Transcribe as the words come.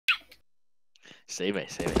死未？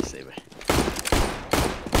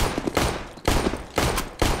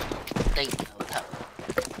叮到頭，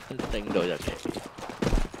叮到就奇。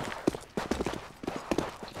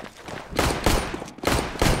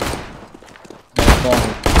幫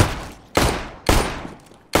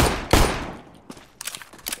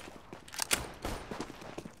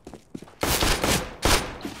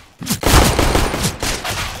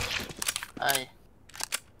唉，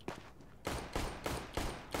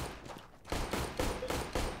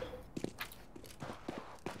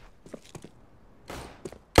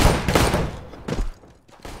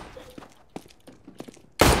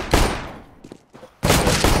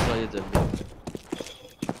多一陣面。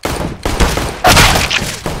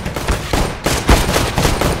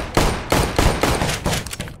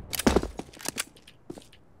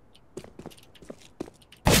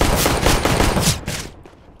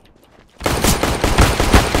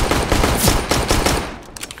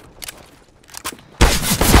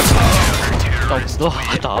咁多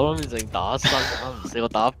下打咯，變成打身，唔死我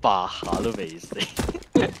打8下都未死。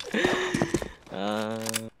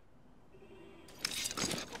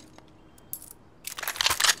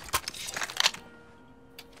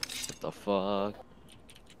What the fuck？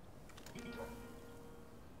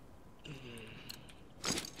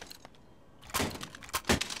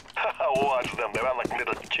 Watch them, they run like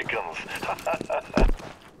little chickens.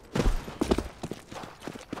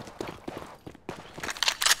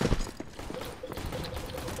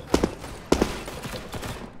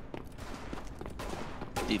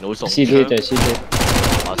 電腦送 CD 對 CD，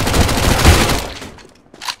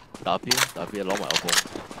 打 B 攞埋我波，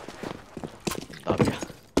打 B 啊！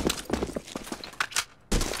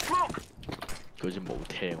佢好似冇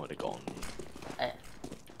聽我哋講。誒，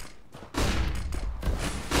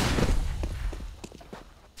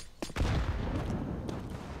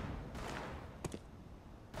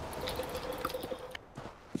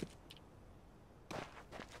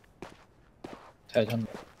睇通。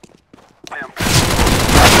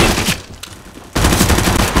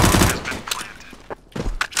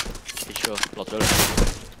落咗嚟。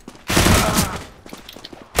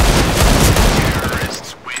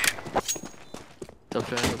執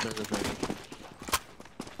槍。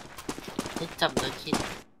你執唔到 kit，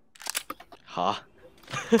吓？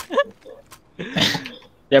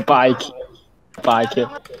一 buy kit，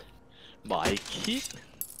買 kit？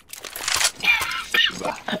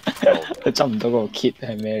佢執唔到個 kit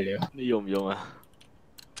係咩料？你用唔用啊？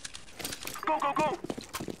 Go, go, go!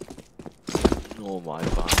 我買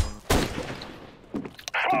翻啦。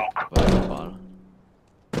買翻啦。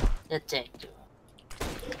一隻啫，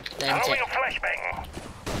兩隻 Throwing a flashbang.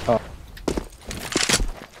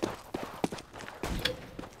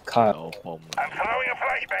 卡有bomb。I'm throwing a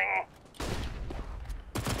flashbang.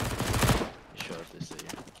 Short 你死。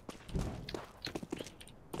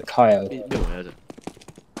卡有。邊度有一隻？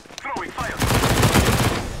 Throwing fire.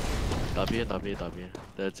 打邊，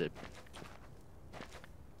得一隻。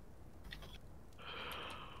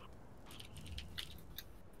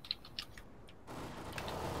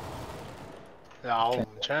有唔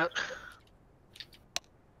check？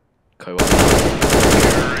 佢話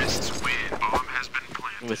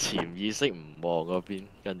因為潛意識唔望嗰邊，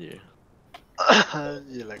跟住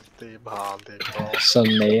20點下跌多。信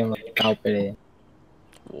你啊嘛，交俾你。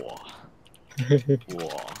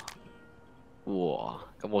哇！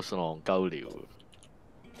咁我信戇鳩聊，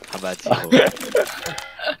係咪知好？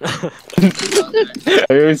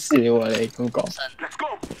好笑啊！你咁講。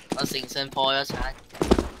我誠信破咗產，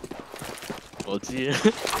我知啊。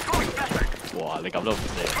哇！你咁都唔死。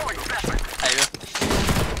係咯，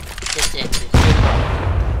一隻啫。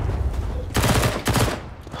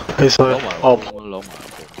你衰攞埋我攞埋。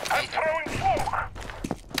 I'm throwing smoke.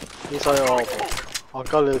 你衰我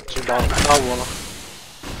交你轉打交換咯。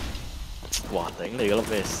哇！頂你嗰粒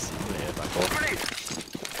咩閃嚟啊，大哥！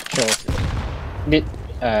錯。mid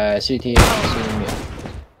CT 面。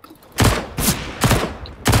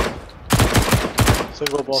升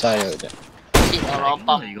個波。犀利啫。切我攞泵，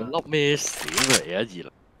你嗰粒咩閃嚟啊？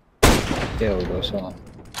掉到雙。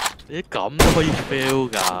你咁都可以 fail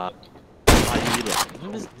㗎？低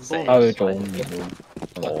能，包佢做唔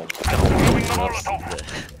到。戇鳩粒閃啫。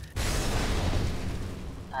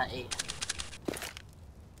打 A，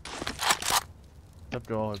執咗，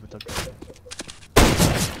執咗。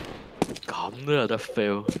咁都有得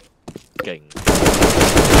fail，勁！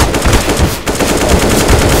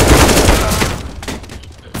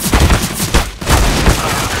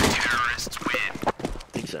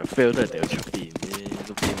正常 fail 都係掉出邊啫，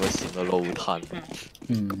都點會閃到撈吞？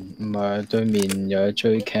唔係對面有一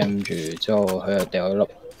追 cam 住，之後佢又掉一粒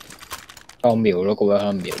我瞄咯，個位可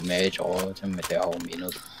能瞄歪咗，即係咪掉後面咯？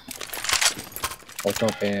我作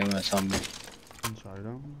俾你咁嘅心。唔使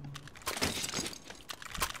啦。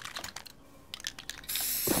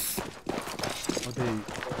我哋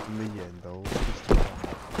未贏到。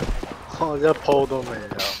我一鋪都未有。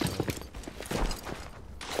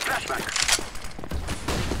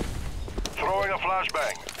Throwing a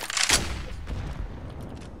flashbang.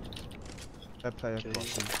 Bad play 一個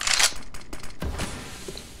先。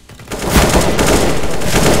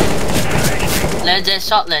兩隻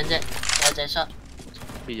shot，兩隻 shot。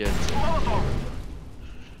邊樣？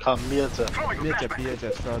近邊一隻？呢一隻 B 一隻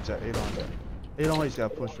short 一隻 A 浪隻 ，A 浪可以試下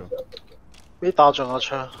push 喎。呢打中個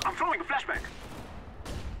槍。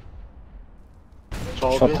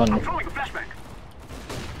左邊。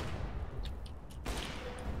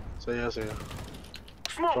死啊死啊！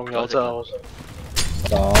仲有隻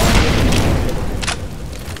打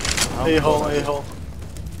A 空 A 空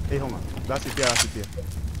A 空啊，last B 啊 last B 啊。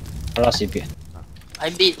我 last B。喺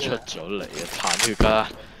mid 出咗嚟啊！殘血㗎，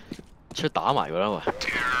出打埋㗎啦喂。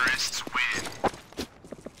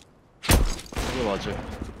咁話追，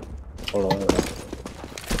我攞去。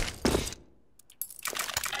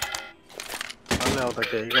等你有第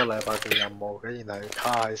幾個禮拜嘅任務，竟然係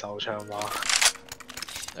卡喺手槍嗎？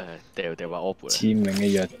掉把 OP 致命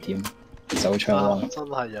嘅弱點，手槍王。真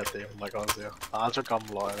係弱點，唔係講笑。打咗咁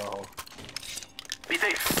耐咯，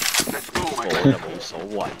我就冇所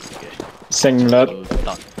謂嘅。勝率都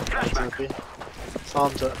得。兩隻邊，三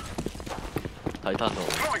隻。睇吞路，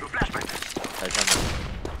睇吞路。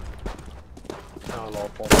又攞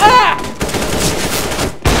波。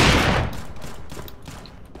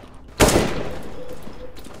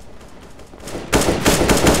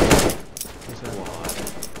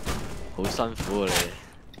好辛苦啊你，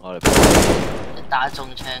我哋打中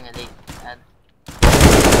槍嗰啲。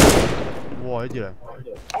哇！呢啲嚟。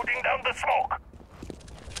Putting down the smoke.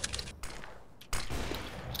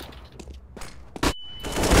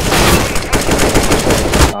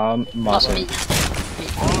 打馬上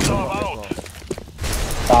Molotov out.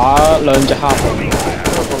 打兩隻黑，一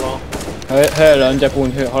個咯。佢係兩隻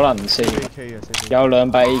半血，可能四 AK 嘅4。有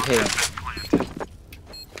兩把 AK 啊。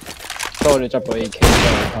不過我哋執個 AK 都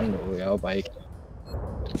係吞到有一把 AK。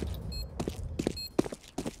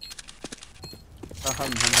坑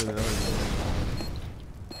唔坑佢哋啦？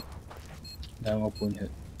兩個半血。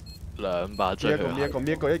兩把追佢。呢一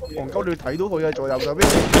個戇鳩你睇到佢啊，左右手邊，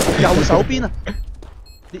右手邊啊！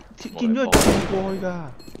你見咗佢跳過去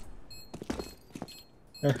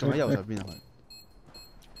㗎，仲喺右手邊啊佢。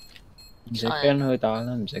唔使驚佢打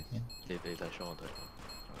啦，唔使驚。你睇雙我隊。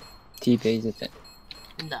T 俾啫啫。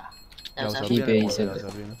邊度啊？右手 T 邊，俾右手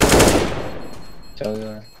啫，邊。走咗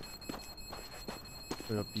啦。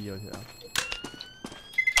去咗 B 嗰條。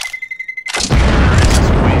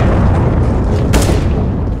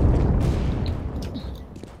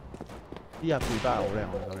呢日 prefer 好靚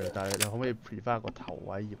我覺得，但係你可唔可以 prefer 個頭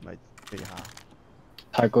位而唔係地下？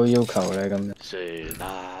太高要求咧咁樣。算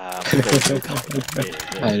啦，冇要求嘅。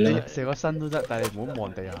係咯。成個身都得，但係你唔好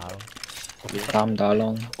望地下咯。打唔打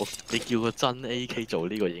窿？你叫個真 AK 做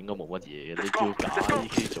呢個應該冇乜嘢嘅，你叫假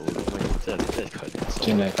AK 做咁樣，真係強人所轉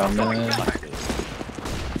嚟咁啦。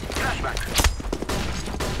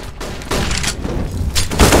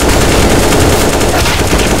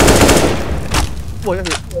哇！一血。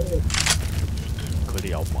佢哋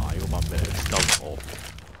有買噶嘛咩？鳩我。唔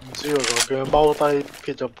知喎，佢踎低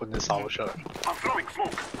撇咗半隻手出嚟。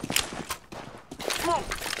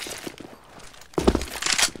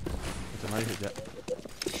仲有一血啫。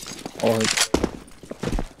我去。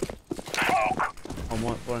我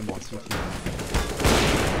幫你望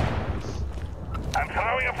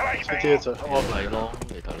CT。CT 一隻，我睇咯，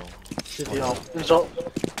你睇咯。CT 後呢咗。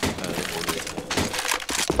你冇嘢。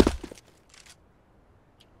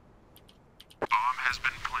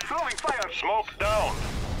Throwing fire. Smoke down.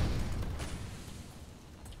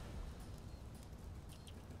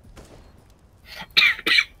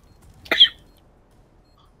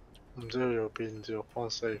 唔知佢有邊，只有放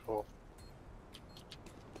4顆。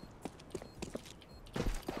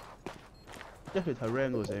一血睇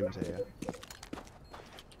RAM 到死唔死啊？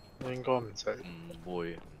應該唔死。唔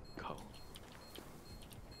會求。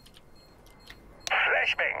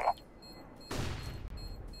Flashbang.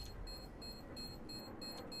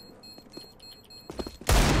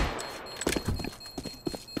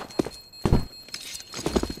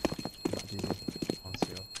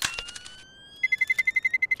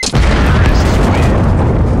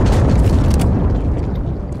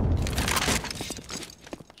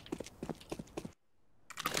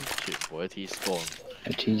 我喺 Teased spawn，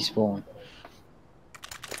 Teased spawn，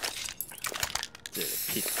 即係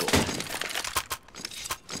pit 過。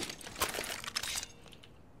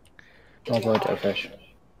我嗰隻 flash。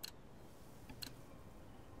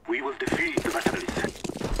 We will defeat the Metalist.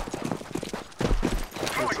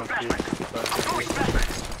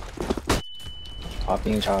 下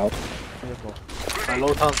邊炒。一個大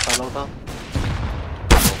撈攤，大撈攤。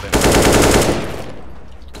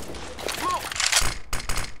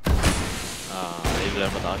啊！你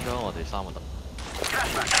兩個打槍，我哋三個打。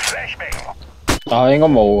 Flashbang. 但係應該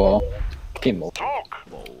冇喎，竟然冇。 Smoke.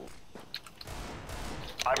 冇。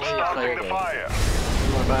 I'm starting the fire.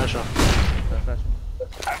 因為 flash 啊， flash。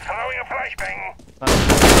 I'm throwing a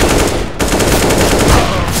flashbang.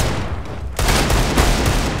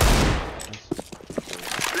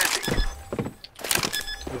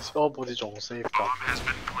 你我部啲仲 save 緊，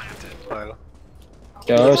係咯。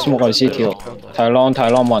有 smoke 喺 CT 喎，睇 long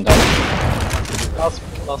冇人睇。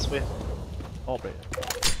 Last way， 哦俾。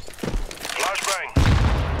 Flashbang.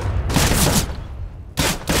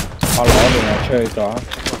 阿羅嗰邊又出去打。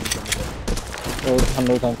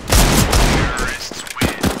撈吞。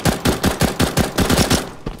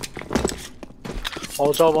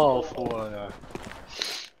 我裝幫我褲啊又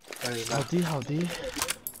係。係咩？後啲，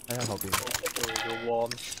睇下後邊。要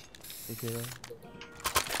one。 AK 啦。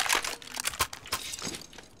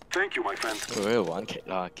 Thank you, my friend. 佢喺度玩旗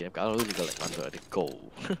啦，夾搞到好似個靈敏度有啲高。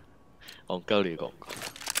戇鳩你講唔講？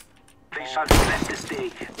 They shall collect the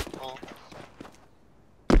stake. 哦，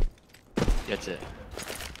一隻、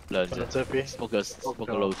兩隻。這邊。smoke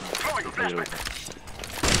個 load， 睇住 load。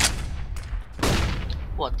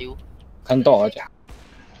我屌，近多嗰隻。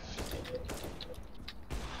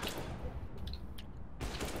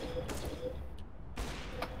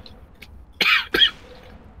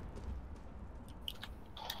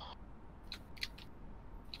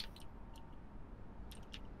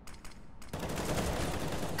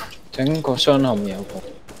整個箱後面有個，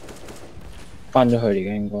翻咗去已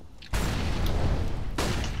經應該。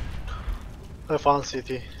去翻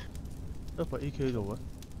CT。一個 AK 度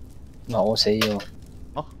嘅。嗱我死咗。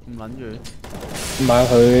啊咁撚遠。唔係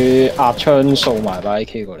佢壓槍掃埋把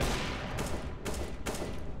AK 過嚟，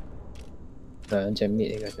兩隻搣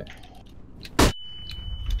嚟嘅啫。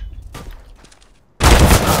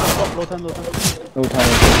撈吞。撈吞。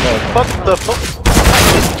What the fuck？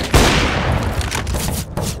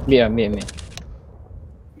搣啊搣！咩？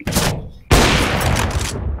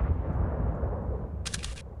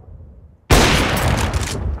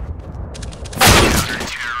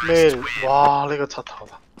哇！呢個柒頭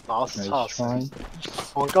打死叉死！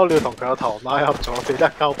戇鳩你要同佢個頭拉合咗，你一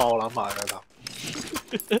鳩爆撚埋個頭。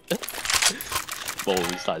無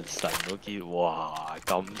神嗰件，哇！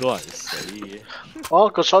咁多人死嘅。我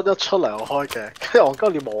個 shot 一出嚟我開嘅，跟住戇鳩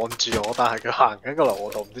你望住我，但係佢行緊過嚟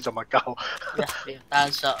我度，唔知做乜鳩。秒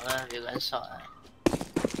單索啦，秒緊索啊！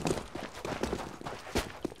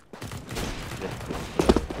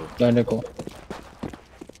兩隻個。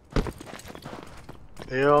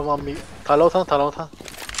屌媽咪，太撈攤。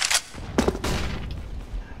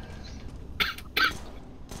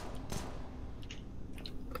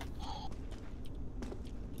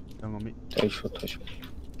兩個搣。退出。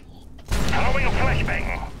 Throwing a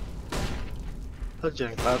flashbang. 一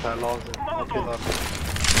陣睇一睇 long 先，我見啦。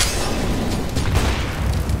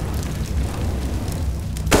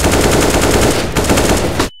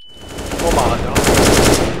我麻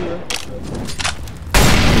咗。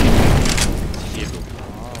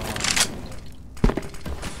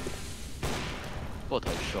不過睇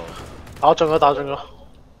shot。打中咗。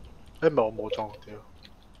誒唔係我冇中，屌！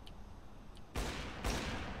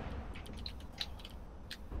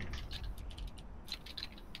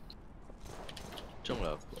中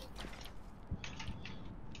兩個。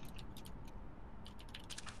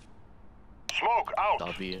Smoke out. 打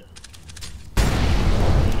B 啊！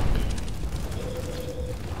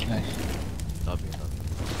係。打 B。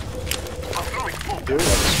屌，真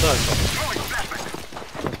係中。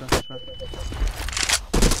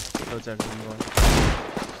有隻應該。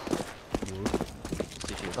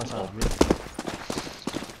得晒後面。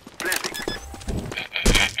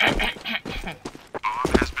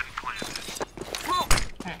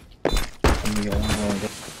咁樣喎。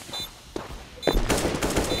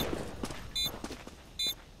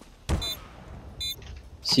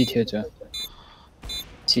CT 一隻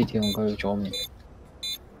 ，CT 用佢左面，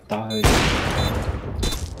打去。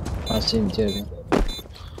阿先唔知喺邊。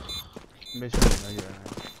咩出嚟一樣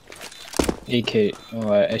AK 因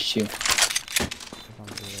為 HG。放啲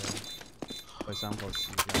佢三個字。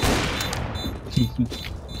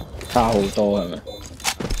差好多係咪？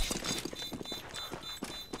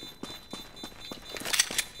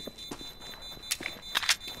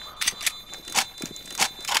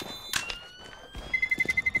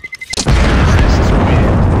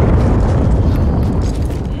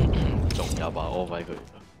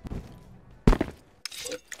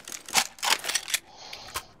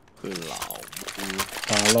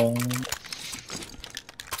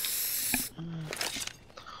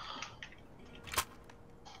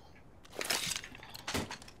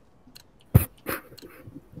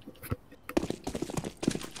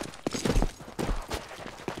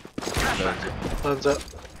兩隻，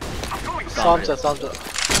三隻，係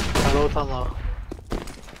撈吞啊！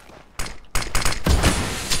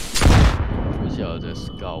好似有隻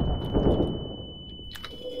Scout，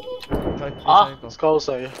啊，Scout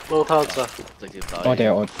死，撈吞一隻。直接打。我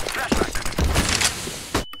哋我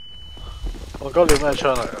我鳩料咩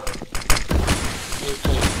槍嚟啊？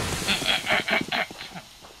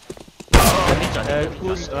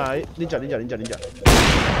 Goose 係ninja。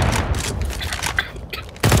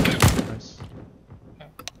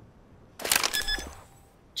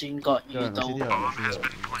轉角遇有人到， CD 有人 CD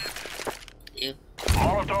屌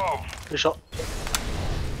Molotov. 啲 shot，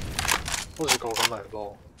好似過緊嚟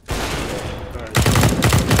咯。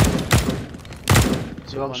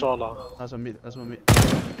小心 shot 啦， That's one mid.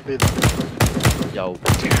 邊？又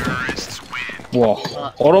哇！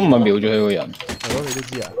我都唔係瞄住佢個人，係咯，你都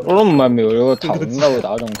知啊？我都唔係瞄住個頭，點解會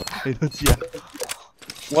打中佢你都知啊？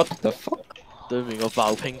 ？What the fuck？對面個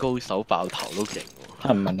爆拼高手爆頭都勁喎。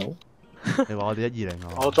係唔係好？你話我哋120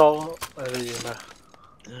啊？我裝你哋要咩？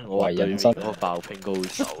我話對面為人生嗰個爆拼高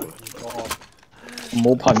手啊！唔好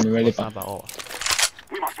噴嘅咩？呢把300歐啊！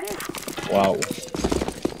哇！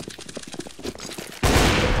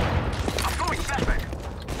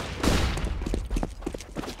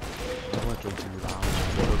咁啊做子彈，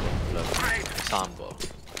兩三個，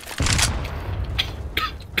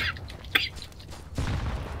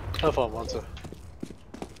開房望住，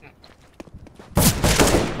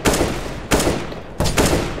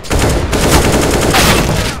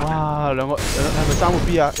哇！兩個係咪3個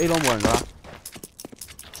B 啊？A 窿冇人㗎啦，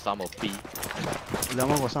三個 B，兩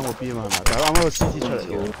個3個 B 啊嘛係咪？但係啱啱個 CT 出嚟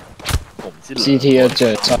嘅，我唔知 CT 一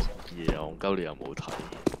隻七，嘢，我鳩你又冇睇，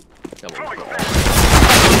又冇講。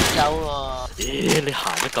走喎，咦，你行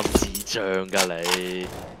得咁智障㗎你？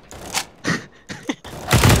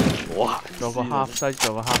我行仲有個 half 西，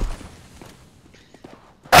仲有個 half。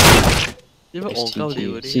因為我鳩你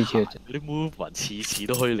嗰 CT 啲嗰啲 movement 次次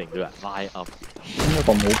都可以令到人拉 up，點解咁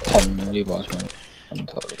好噴呢把槍？噴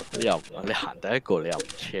頭你又你行第一個你又唔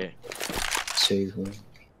check，死佢！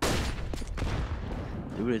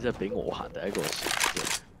屌你真係俾我行第一個先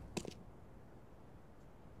嘅。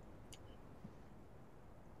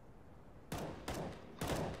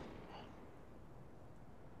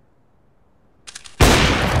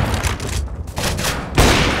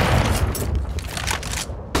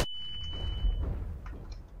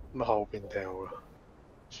咁後邊掉㗎，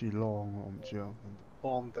似 long 我唔知啊。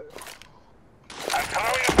幫地。 I'm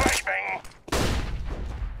throwing a flashbang.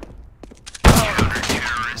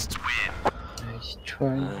 Nice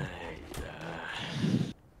try！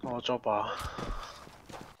我捉把，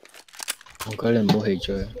我覺得你唔好氣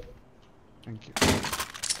追， Thank you。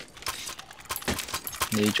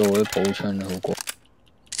你做嗰啲補槍你好過。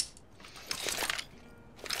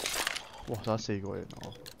哇！打4個人我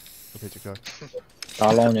，OK 直接。打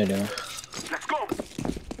long 咗點啊？ Let's go.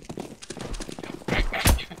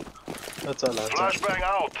 一隻兩隻， Flashbang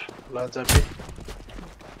out. 兩隻 B。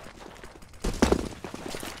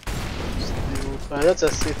一隻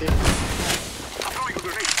CT， I'm throwing a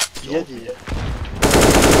grenade. 212。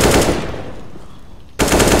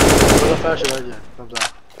嗰個 flash 嗰嘢，得唔得？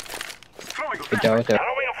 Throwing a 佢掉一掉，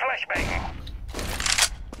 Throwing a flashbang.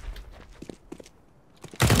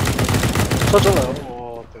 出咗嚟，我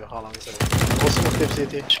對下冷死，我先貼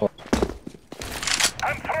CT。錯，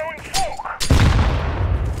 I'm throwing smoke.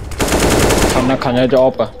 近咗隻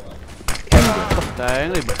op 啊！頂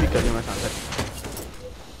你唔係 fit 緊嘅咩橙色？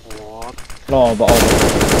我攞我把 op，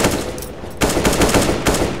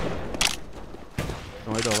仲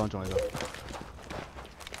喺度咯，仲喺度。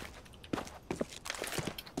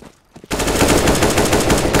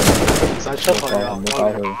唔使出去啊！唔好搞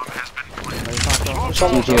佢。咪翻裝。出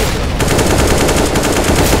CT 咗。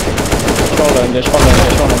初兩隻。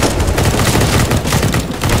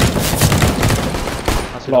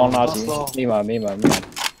long 拉子，眯埋。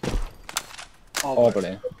op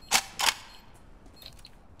嚟。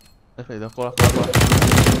嚟到過啦。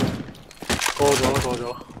過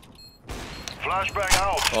咗。 Flashbang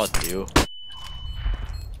out. 我屌，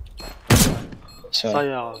西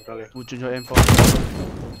啊，隔離。會轉咗 M4。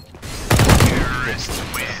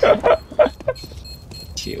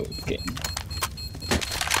超勁，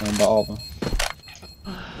兩把 op 啊！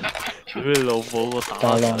屌你老母！我打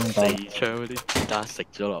打上窿4槍嗰啲子彈食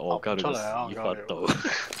咗落我鳩你個屎忽度。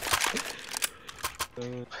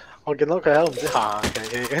我見到佢喺度唔知行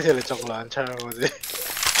嘅，跟住你中兩槍嗰啲。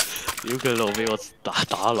屌佢老味，我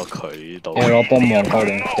打落佢度。你攞幫忙夠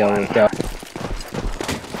定掉。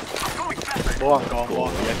冇人講，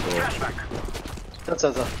過一個一隻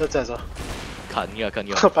咋，近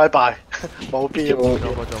㗎。拜拜。冇必要。做過。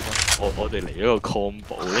我哋嚟一個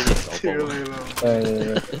combo， 跟住手屌部。你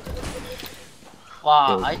啦！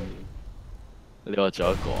哇！哎，你話仲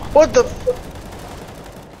有一個啊？我就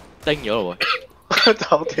叮咗咯就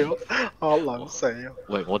屌，我撚死啊！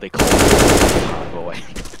喂！我哋 combo 喎喂！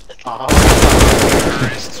啊！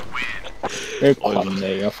咩群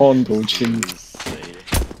嚟㗎？荒島村死！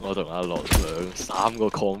我同阿樂3個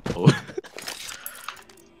combo。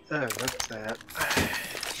一人一隻。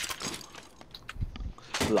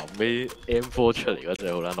臨尾 M4 出嚟嗰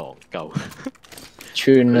隻好撚戇鳩，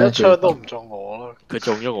村咧，一槍都唔中我啦。佢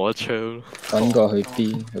中咗我一槍咯。揾過去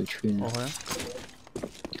B 去村。我去啊！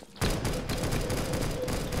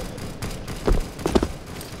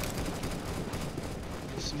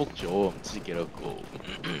 smoke 咗唔知幾多個。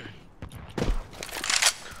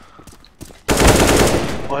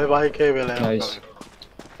我去買 AK 俾你。 Nice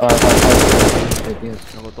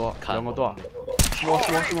兩個多啊！兩個多啊！我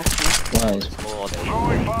Nice 我哋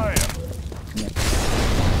Throwing fire.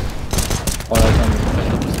 我有分。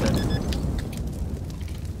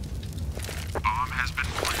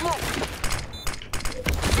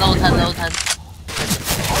撈吞，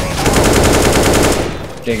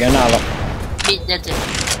嚟緊阿樂，搣一隻，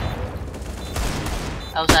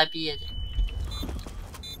勾晒 B 嘅啫。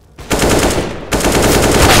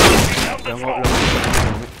兩個。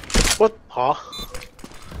what 吓？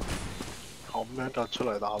咁樣就出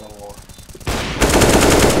嚟打咯我。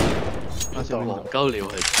戇鳩料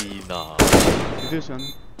係邊啊？你都要上。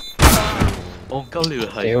戇鳩料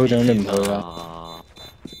係你好想你唔去邊啦啊？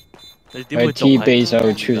你點會喺仲 T 喺 base 喺度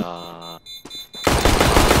邊穿。啊？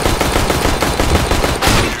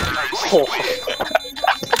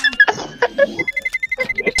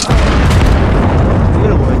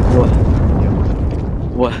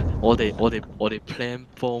喂，我哋 plan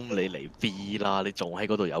幫你嚟 B 啦，你仲喺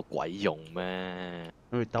嗰度有鬼用咩？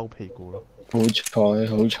咁去兜屁股咯。好彩，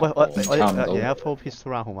喂，我差唔到。贏一鋪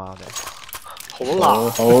pistol round 好嘛？我哋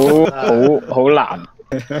好難，好難。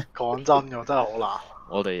講真嘅真係好難。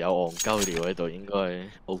我哋有戇鳩料喺度，應該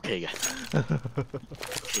OK 嘅。OK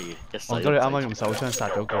嘅，一世。我覺得你啱啱用手槍殺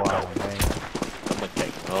咗個啊，咁咪勁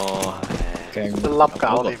咯，勁，一粒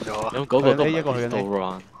搞掂咗啦。咁嗰個都一個去緊 pistol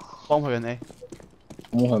round。幫佢緊 A。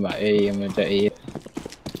咁去埋 A 咁樣即係 A。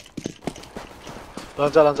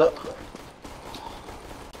兩隻。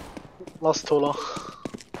Lost two 咯。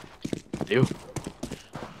屌！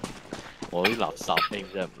我啲垃圾 aim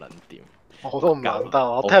真係唔撚掂。我都唔撚得，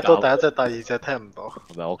我踢到第一隻、第二隻踢唔到。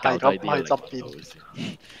係咪我教低啲喺側邊靈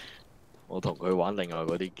先？我同佢玩另外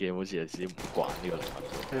嗰啲 game，好似有時唔慣呢個靈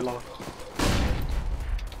魂。係咯。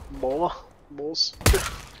冇啊，冇事。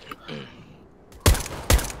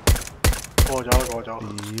過咗。屌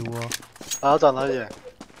啊！打一陣啦，贏。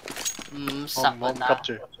 50我唔蚊啊！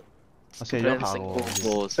急住。我射咗下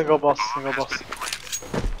喎。 single box。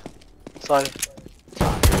細。殘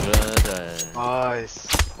佢啦，真係。Nice，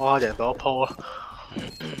哇，贏到一鋪啊！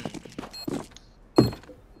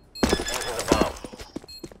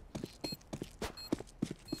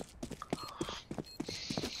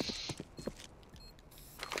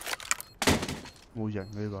冇人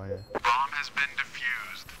嘅呢把嘢。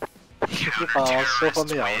呢把蘇芬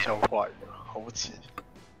啲油好似好貴，好似。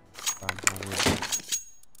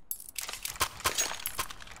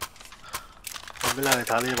咁俾你嚟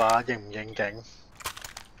睇呢把應唔應景？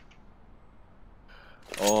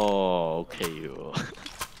哦，OK 喎。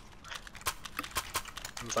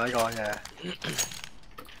唔使講嘢，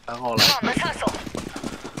等我嚟。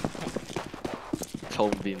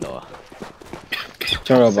衝邊度啊？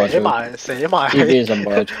將個把寫埋。呢邊什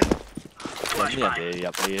麼？揾人哋入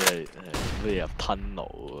啲咩入吞爐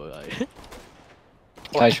喎，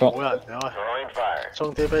太錯，冇人嘅喂， Throwing fire.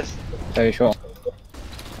 中 T base。太錯。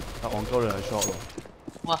阿戇鳩你係 shot 咯。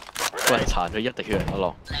哇！喂，殘咗一滴血人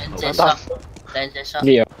咯。兩隻 shot，兩隻 shot。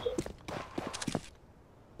呢樣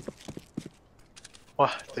喂，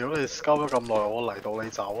屌你鳩咗咁耐，我嚟到你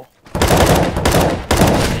走。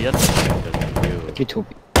你一滴血就屌，啲圖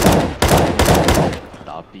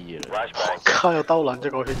打 B 嘅啦。 Flashbang. 家又兜撚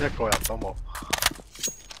咗個圈，一個人都冇。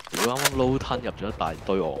屌啱啱撈吞入咗一大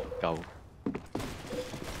堆戇鳩，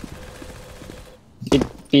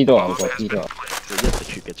 B 都有個 B 都有。佢一滴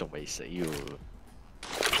血嘅仲未死喎。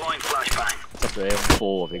 Deploying flashbang. 執咗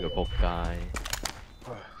M4 啊，俾佢仆街。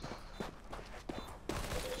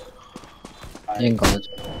應該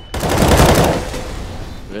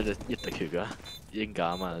佢一滴血㗎，英架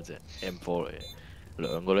啊嘛，嗰隻 M4 嚟嘅，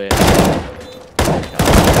兩個咧。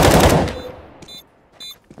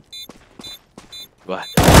喂，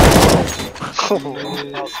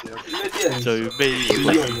最尾一滴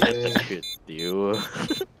血，屌！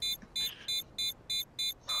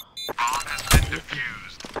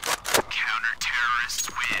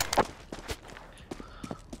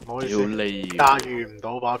好意思，屌你！駕馭唔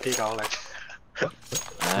到把 P90。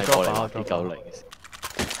唉，過嚟玩 P90。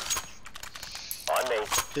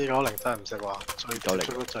P90真係唔識玩，最90接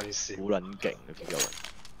觸得最少。好撚勁啊 P90。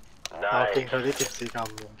我見佢啲貼士咁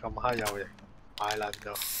閪有型，買撚咗。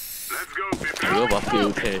如果把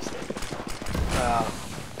field test， 係啊，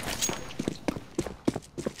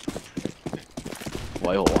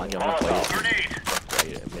鬼豪玩有乜鬼嘢？乜鬼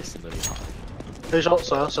嘢？咩先都呢下？飛速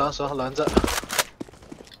上兩隻。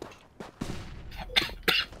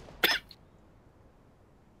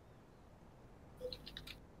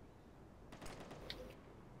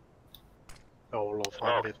又落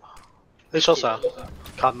翻啲。飛速上，近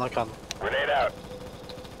啊近。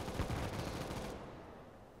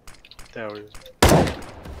掉佢。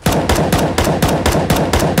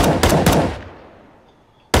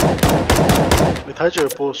你睇住佢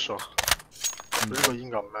push 喎，呢個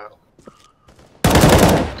煙咁咩？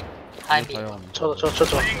太面，出咗。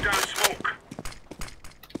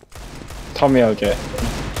Tommy 有隻，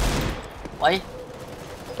喂，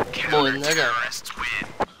門嗰度，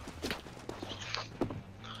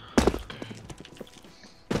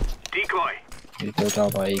你都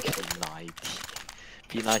揸把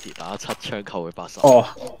AK。P90 打7槍扣佢80。哦，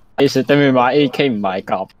你食對面買 AK 唔買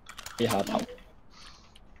甲，呢下頭。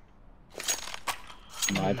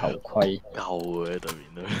買頭盔。夠嘅對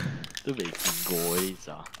面都未見過呢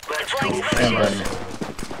扎。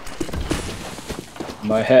唔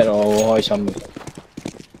係 head 我好開心嘅。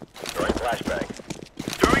喂，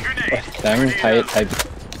頂睇。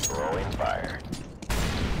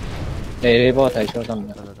你幫我睇出得唔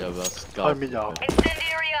得？有個開面有。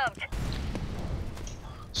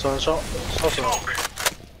上上。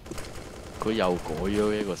佢又改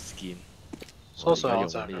咗一個 skin。疏上用呢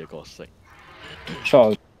隻角色。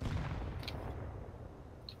出。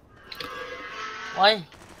喂，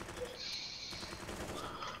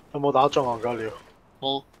有冇打中戇鳩料？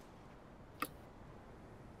冇，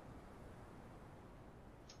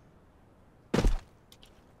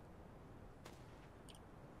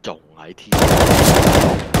仲喺 T。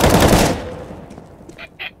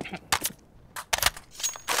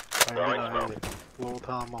係呢個撈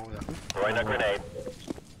他貓人。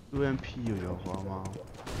UMP 要有個嘛？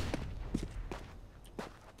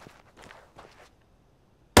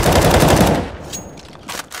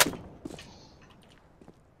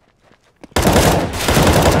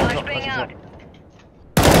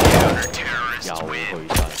又去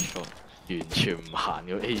晒 shot， 完全唔行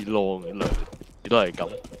咗 A long 兩，都係咁。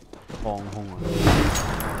放空啊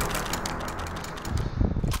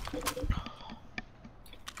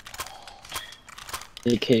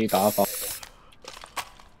！AK 打法。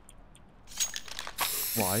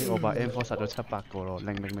喂，我把 M4 殺咗700個咯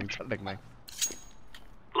，0000700。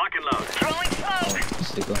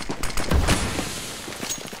死個。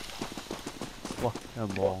哇！有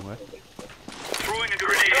人望嘅。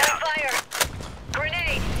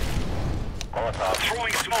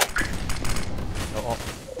有惡，後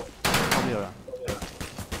邊有人。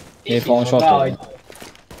你放 shot 到。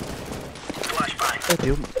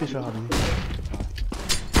屌，飛上下面。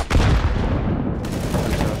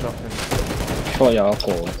shot 有一個。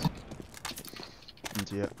唔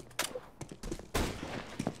知啊。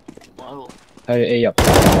喺 A 入。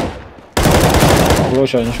我都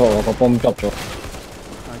想 shot 我個 bomb 執咗。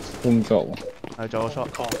bomb 咗喎。係仲有個 shot。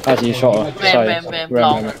開始 shot 啦，細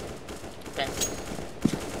ram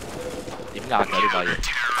點壓㗎呢把嘢？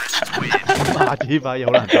壓呢把嘢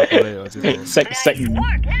好難答到你我知道。識唔？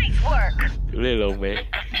屌你老味！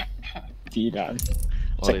子彈。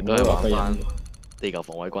我哋都係玩翻地球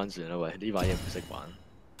防衛軍算啦，喂，呢把嘢唔識玩。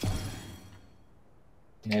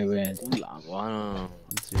咩 van？好難玩啊！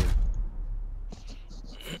唔知。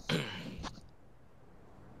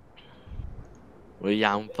我啲音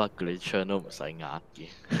筆嗰啲槍都唔使壓嘅，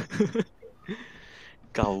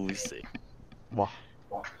鳩死！哇！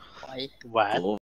喂。喂。